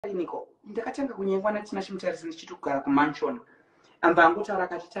iniko ndakatanga kunyengwa naTinashe Mutarisi ndichitogara kumansion amba angutaura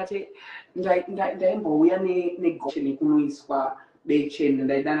akati tate ndaimbouya negoshen kunoiswa becheni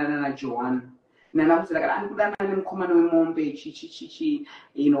ndaidanana naJohani nanamuti ndakati andikudanana nemukomana wemombe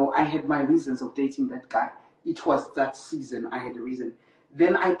I had my reasons of dating that guy. It was that season I had a reason.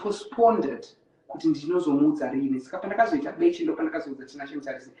 Then I postponed it kuti ndinozomudza rini saka pandakazoita bechi ndo pandakazoudza Tinashe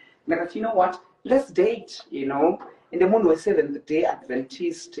Mutarisi ndakati you know what, let's date, and the munhu we-Seventh Day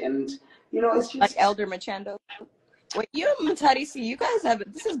Adventist, and it's just like Elder Machando. Wait, you and Mutarisi, you guys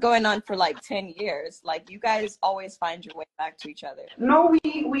this is going on for like 10 years. Like, you guys always find your way back to each other. No, we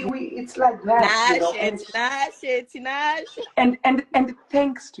it's like that. Tinashe. And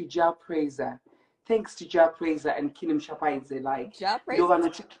thanks to Jahprayzer. Thanks to Jahprayzer and Jahprayzer, like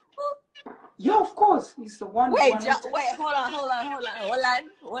Jahprayzer. Yeah, of course. He's the one. Wait, hold on.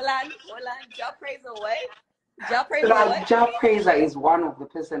 Jahprayzer, what? Jahprayzer is one of the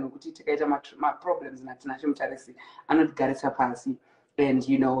person who could take my problems in Tinashe Mutarisi. Anotigadzirisa pasi,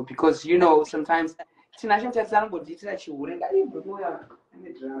 and because sometimes Tinashe Mutarisi anongoditira chiurenga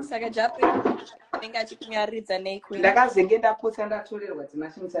saka Jahprayzer ndakazenge ndapotsa ndatorerwa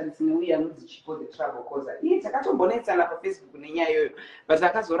Tinashe Mutarisi neuya anonzi Chipo the Travel Causer. Takatombonetsana paFacebook nenyaya iyoyo, but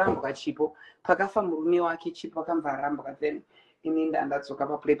akazorambwa Chipo, pakafa murume wake Chipo akamva arambwa, then ini ndandatsoka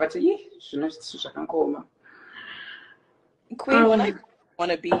paplay, but zvino zvakangoma. Queen, when I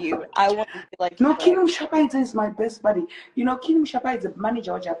want to be you, I want to be like no. Jahprayzer is my best buddy. Jahprayzer is the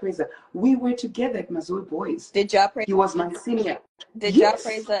manager of Jahprayzer. We were together at Mazui Boys. Did Jahprayzer? He was my senior. Did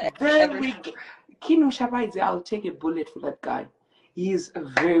Jahprayzer very good. Jahprayzer, I'll take a bullet for that guy. He is a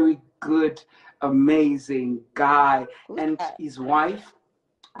very good, amazing guy. And his wife,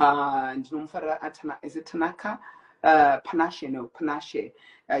 is it Tanaka? Panache.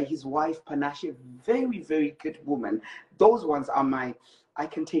 His wife Panache, very, very good woman. Those ones are I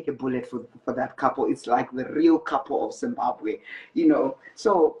can take a bullet for that couple. It's like the real couple of Zimbabwe,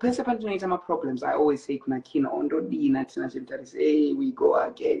 So, my problems, I always say, Tinashe Mutarisi, hey, we go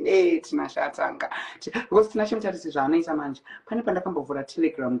again, hey, Tinashe atanga. Because Tinashe Mutarisi zvanoita manje, pane pandakambovhura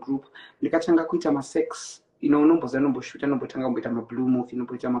Telegram group, ndikatanga kuita masex, unomboza unomboshuta unombotanga kumboita mablue movie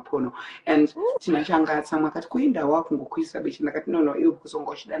unomboita mapono, and Tinashe angatsamwa akati kuenda wakungokuisa bechi, ndakati no iwe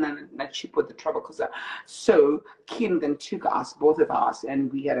kusongoshidana naChipo the Travel Causer. So Kim then took us, both of us,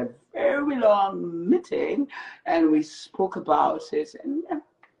 and we had a very long meeting and we spoke about it, and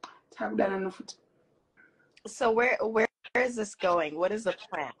Kudanana. So where is this going? What is the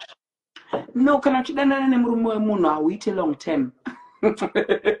plan? No, kana chidanana nemurume wemunhu hauite long term.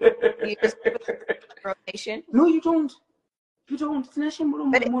 You just rotation? No, you don't. But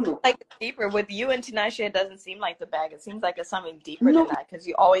it's like deeper. With you and Tinashe, it doesn't seem like the bag. It seems like it's something deeper than that, because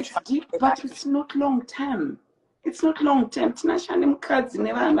you always it's deep, but it's not long term. It's not long term. Tinashe nemukadzi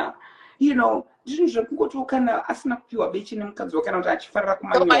nevana, ndizvo zvekungoti kana asina kupiwa bechi nemukadzi wakana kuti achifarira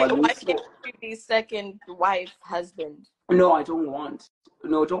kumanyiwa. Why can't you be second wife husband? No, I don't want.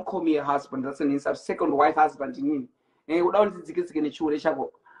 No, don't call me a husband. That's an insult. Second wife husband inini. Uda undidzikisike nechiure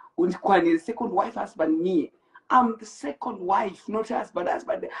chako. Undikwanire second wife husband niye. I'm the second wife, not husband.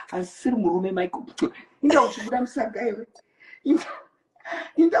 Asiri murume Michael. Inda uchibuda musanga iwe.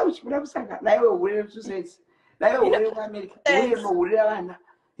 Inda uchibuda musanga. Naiwe urere tusets. Naiwe urere kuAmerica. Urere nourira vana.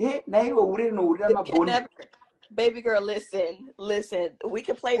 Naiwe urere nourira mabhoni. Baby girl, listen. We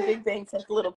can play big bang, take a little